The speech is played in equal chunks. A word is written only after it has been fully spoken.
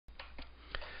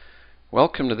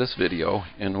Welcome to this video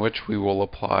in which we will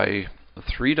apply a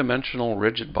three-dimensional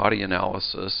rigid body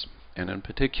analysis, and in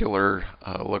particular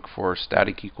look for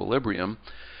static equilibrium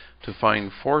to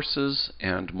find forces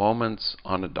and moments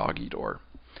on a doggy door.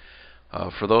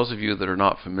 For those of you that are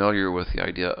not familiar with the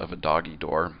idea of a doggy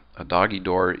door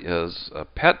is a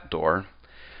pet door.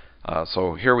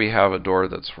 So here we have a door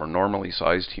that's for normally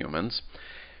sized humans.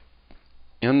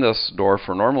 In this door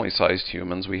for normally sized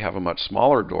humans, we have a much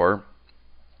smaller door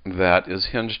that is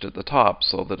hinged at the top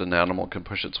so that an animal can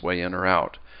push its way in or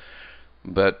out.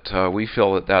 But we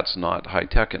feel that that's not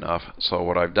high-tech enough, so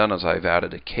what I've done is I've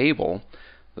added a cable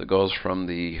that goes from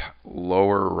the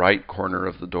lower right corner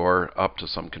of the door up to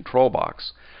some control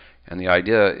box. And the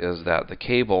idea is that the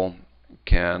cable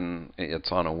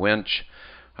it's on a winch,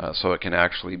 so it can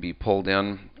actually be pulled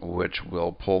in, which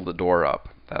will pull the door up.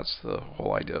 That's the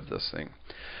whole idea of this thing.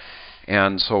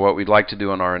 And so what we'd like to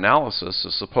do in our analysis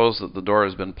is suppose that the door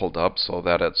has been pulled up so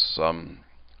that it's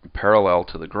parallel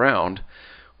to the ground.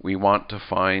 We want to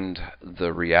find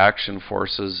the reaction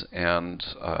forces and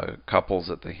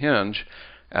couples at the hinge,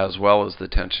 as well as the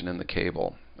tension in the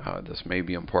cable. This may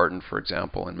be important, for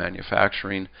example, in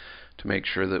manufacturing, to make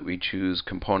sure that we choose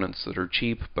components that are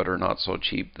cheap but are not so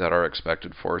cheap that our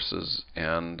expected forces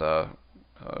and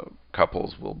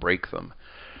couples will break them.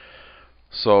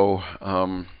 So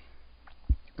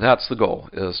that's the goal,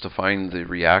 is to find the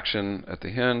reaction at the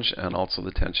hinge and also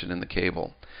the tension in the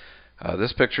cable.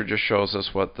 This picture just shows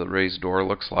us what the raised door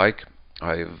looks like.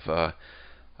 I've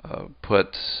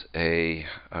put a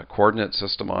coordinate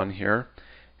system on here,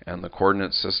 and the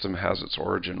coordinate system has its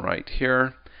origin right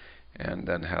here, and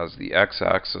then has the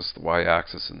x-axis, the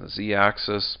y-axis, and the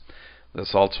z-axis.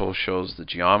 This also shows the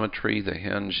geometry. The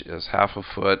hinge is 1/2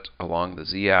 foot along the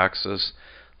z-axis.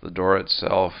 The door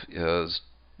itself is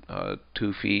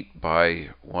 2 feet by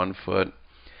 1 foot,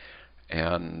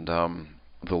 and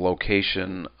the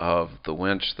location of the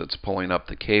winch that's pulling up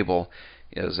the cable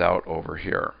is out over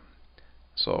here.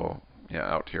 So yeah,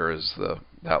 out here is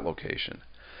that location.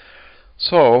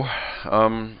 So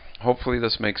hopefully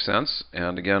this makes sense,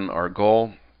 and again, our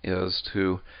goal is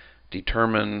to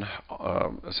determine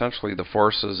essentially the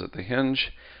forces at the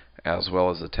hinge as well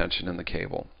as the tension in the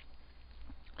cable.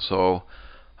 So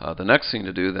the next thing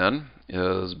to do then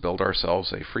is build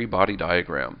ourselves a free body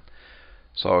diagram.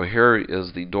 So here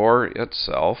is the door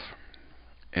itself,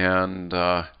 and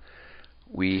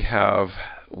we have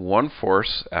one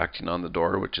force acting on the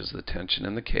door, which is the tension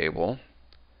in the cable,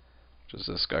 which is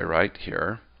this guy right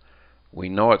here. We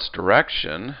know its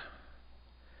direction,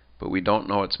 but we don't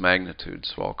know its magnitude,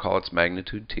 so I'll call its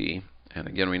magnitude T. And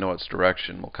again, we know its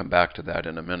direction. We'll come back to that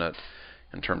in a minute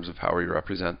in terms of how we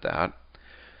represent that.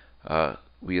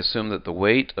 We assume that the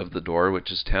weight of the door,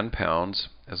 which is 10 pounds,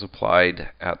 is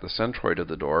applied at the centroid of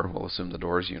the door. We'll assume the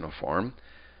door is uniform.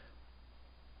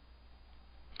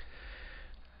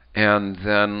 And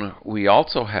then we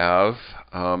also have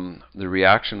the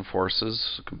reaction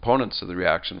forces, components of the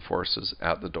reaction forces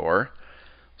at the door.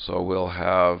 So we'll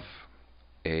have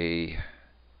a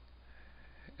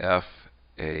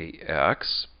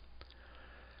FAX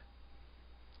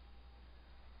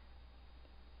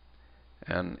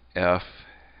and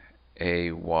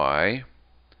FAY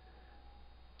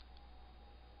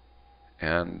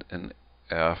and an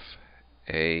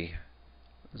FAZ.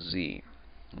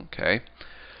 Okay.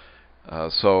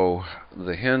 So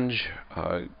the hinge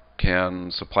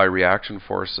can supply reaction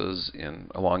forces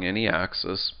along any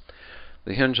axis.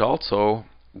 The hinge also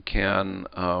can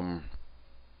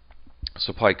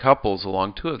supply couples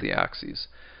along 2 of the axes.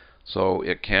 So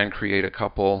it can create a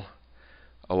couple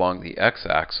along the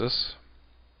x-axis,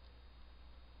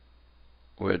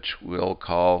 which we'll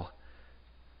call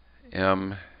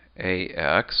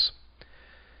MAX.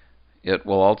 It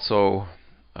will also,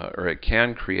 or it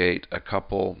can create a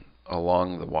couple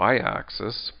along the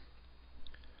y-axis,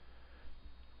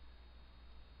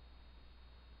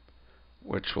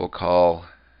 which we'll call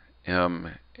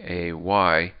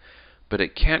MAY, but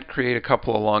it can't create a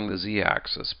couple along the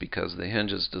z-axis because the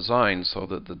hinge is designed so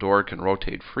that the door can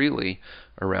rotate freely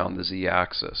around the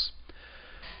z-axis.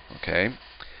 Okay.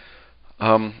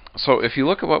 So if you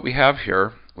look at what we have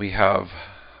here, we have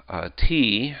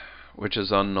T, which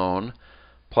is unknown,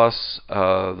 plus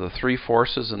the 3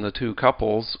 forces and the 2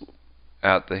 couples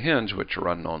at the hinge, which are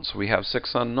unknown. So we have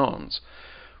 6 unknowns.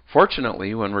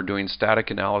 Fortunately, when we're doing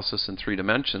static analysis in 3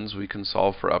 dimensions, we can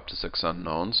solve for up to 6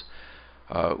 unknowns.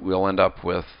 We'll end up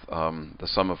with the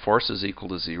sum of forces equal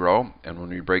to 0, and when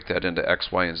we break that into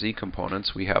x, y, and z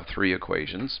components, we have 3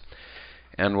 equations.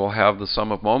 And we'll have the sum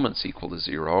of moments equal to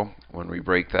 0 when we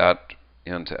break that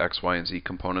into x, y, and z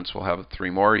components, we'll have 3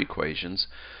 more equations.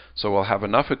 So we'll have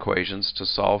enough equations to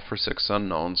solve for 6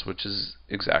 unknowns, which is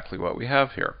exactly what we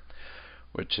have here,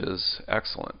 which is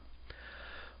excellent.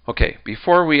 Okay,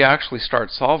 before we actually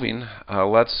start solving,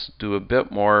 let's do a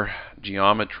bit more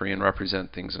geometry and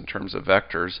represent things in terms of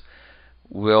vectors.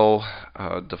 We'll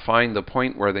define the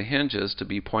point where the hinge is to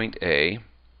be point A,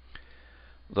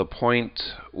 the point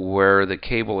where the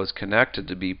cable is connected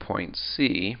to be point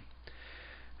C,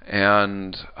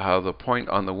 and the point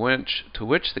on the winch to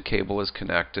which the cable is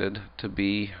connected to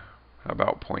be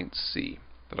about point C.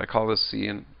 Did I call this C?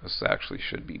 And this actually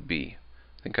should be B.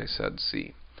 I think I said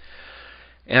C.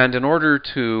 And in order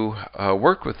to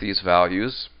work with these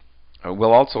values,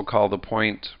 we'll also call the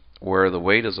point where the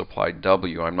weight is applied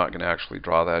W. I'm not going to actually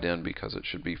draw that in because it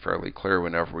should be fairly clear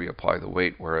whenever we apply the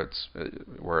weight where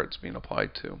it's being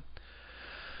applied to.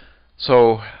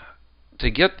 So to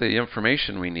get the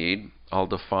information we need, I'll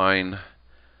define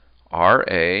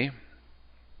RA,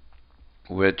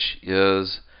 which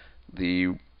is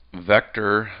the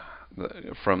vector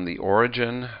from the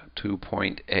origin to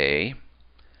point A,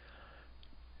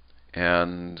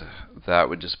 and that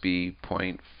would just be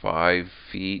 0.5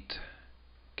 feet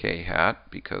k hat,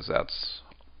 because that's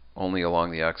only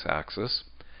along the x-axis.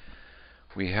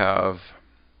 We have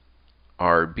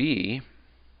RB,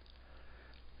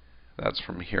 that's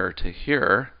from here to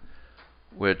here,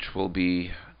 which will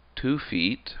be 2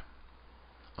 feet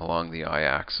along the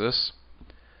y-axis.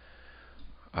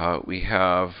 We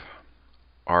have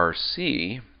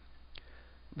RC,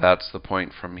 that's the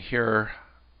point from here,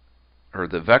 or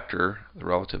the vector, the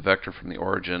relative vector from the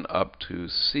origin up to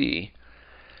C.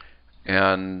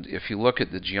 And if you look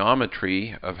at the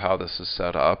geometry of how this is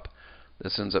set up,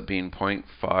 this ends up being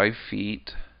 0.5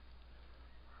 feet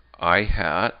I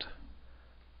hat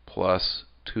plus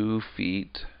 2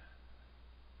 feet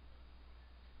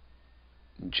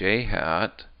j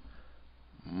hat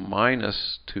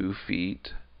minus 2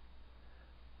 feet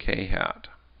k hat.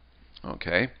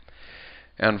 Okay,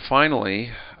 and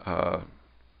finally,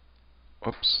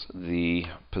 the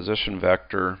position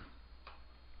vector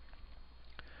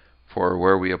for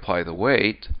where we apply the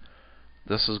weight,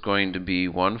 this is going to be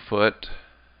 1 foot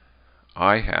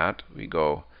I hat. We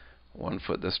go 1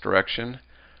 foot this direction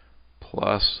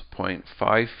plus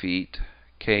 0.5 feet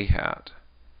k hat,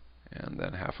 and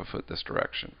then half a foot this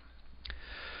direction.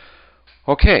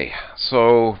 Okay,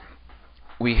 so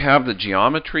we have the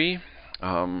geometry.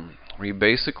 We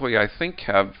basically, I think,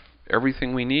 have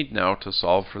everything we need now to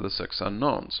solve for the 6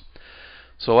 unknowns.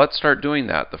 So let's start doing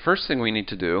that. The first thing we need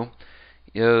to do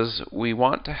is we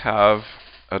want to have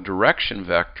a direction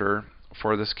vector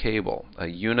for this cable, a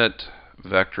unit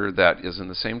vector that is in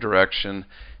the same direction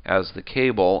as the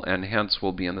cable, and hence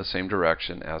will be in the same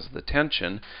direction as the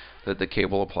tension that the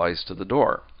cable applies to the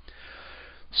door.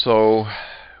 So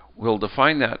we'll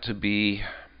define that to be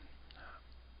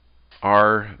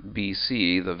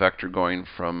RBC, the vector going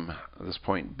from this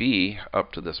point B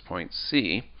up to this point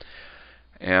C,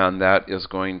 and that is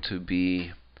going to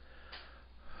be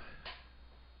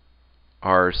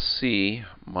RC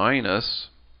minus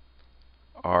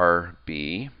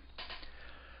RB.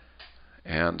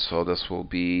 And so this will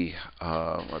be,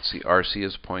 let's see, RC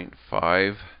is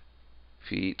 0.5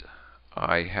 feet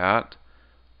I hat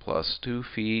plus 2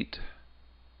 feet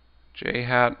j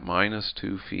hat minus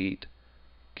 2 feet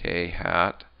k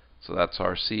hat. So that's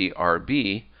RC.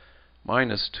 RB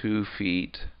minus 2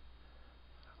 feet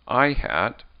I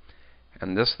hat.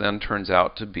 And this then turns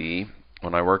out to be,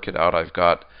 when I work it out, I've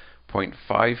got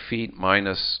 0.5 feet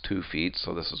minus 2 feet,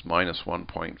 so this is minus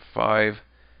 1.5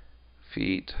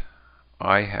 feet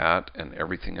I hat, and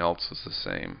everything else is the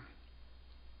same.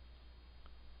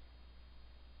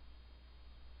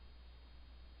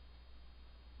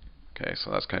 Okay,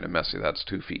 so that's kind of messy. That's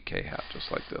 2 feet k hat,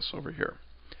 just like this over here.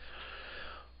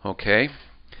 Okay,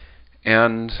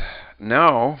 and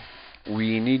now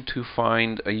we need to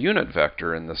find a unit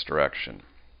vector in this direction.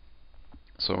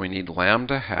 So we need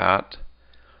lambda hat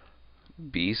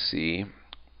BC.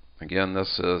 Again,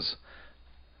 this is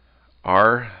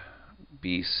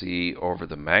RBC over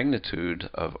the magnitude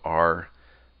of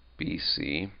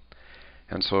RBC.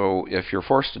 And so if you're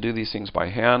forced to do these things by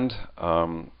hand,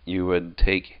 you would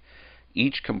take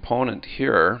each component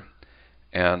here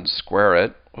and square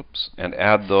it, and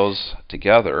add those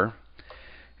together,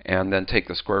 and then take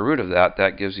the square root of that.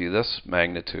 That gives you this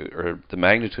magnitude, or the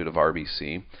magnitude of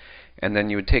RBC. And then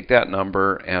you would take that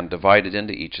number and divide it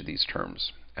into each of these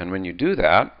terms. And when you do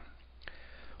that,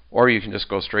 or you can just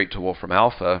go straight to Wolfram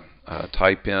Alpha,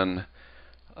 type in,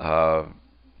 well,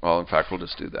 in fact, we'll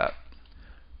just do that.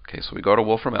 Okay, so we go to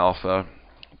Wolfram Alpha,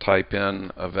 type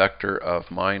in a vector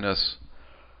of minus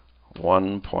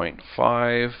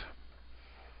 1.5,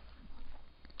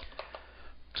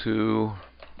 2,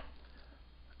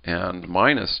 and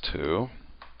minus 2.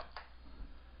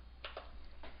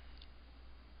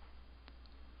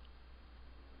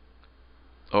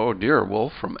 Oh dear,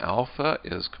 wolf from alpha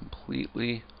is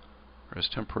completely, or is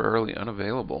temporarily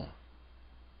unavailable.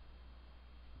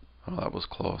 Oh, that was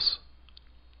close.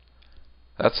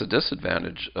 That's a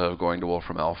disadvantage of going to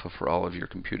Wolfram Alpha for all of your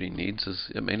computing needs, is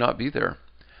it may not be there.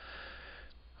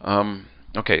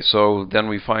 Okay, so then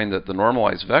we find that the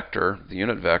normalized vector, the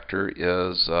unit vector,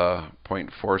 is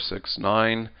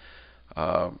 0.469,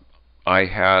 I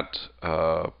hat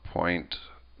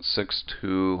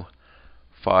 0.625,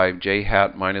 j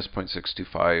hat minus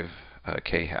 0.625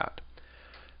 k hat.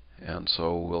 And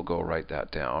so we'll go write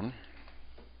that down.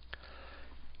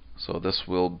 So this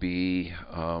will be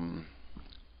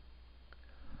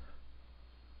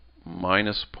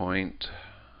minus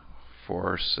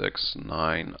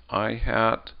 0.469 I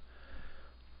hat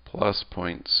plus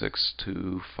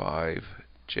 0.625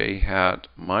 j hat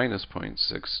minus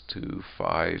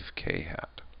 0.625 k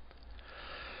hat.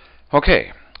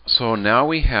 Okay, so now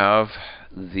we have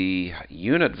the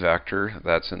unit vector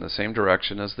that's in the same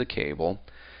direction as the cable.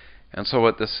 And so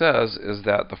what this says is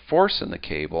that the force in the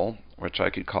cable, which I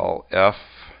could call F,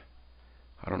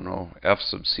 I don't know, F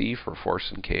sub c for force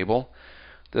in cable,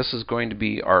 this is going to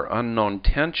be our unknown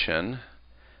tension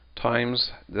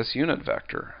times this unit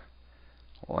vector,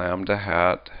 lambda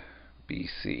hat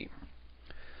BC.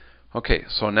 Okay,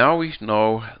 so now we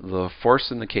know the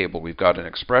force in the cable. We've got an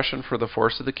expression for the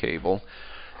force of the cable.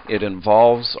 It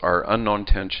involves our unknown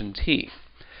tension T.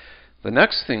 The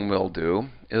next thing we'll do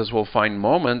is we'll find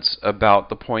moments about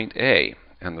the point A.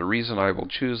 And the reason I will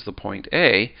choose the point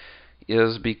A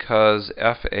is because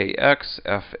FAX,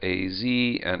 FAZ,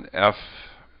 and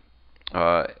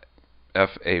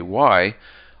FAY,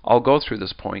 I'll go through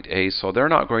this point A, so they're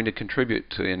not going to contribute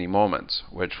to any moments,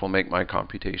 which will make my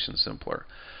computation simpler.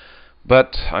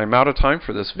 But I'm out of time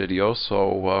for this video,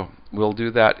 so we'll do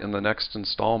that in the next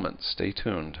installment. Stay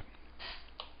tuned.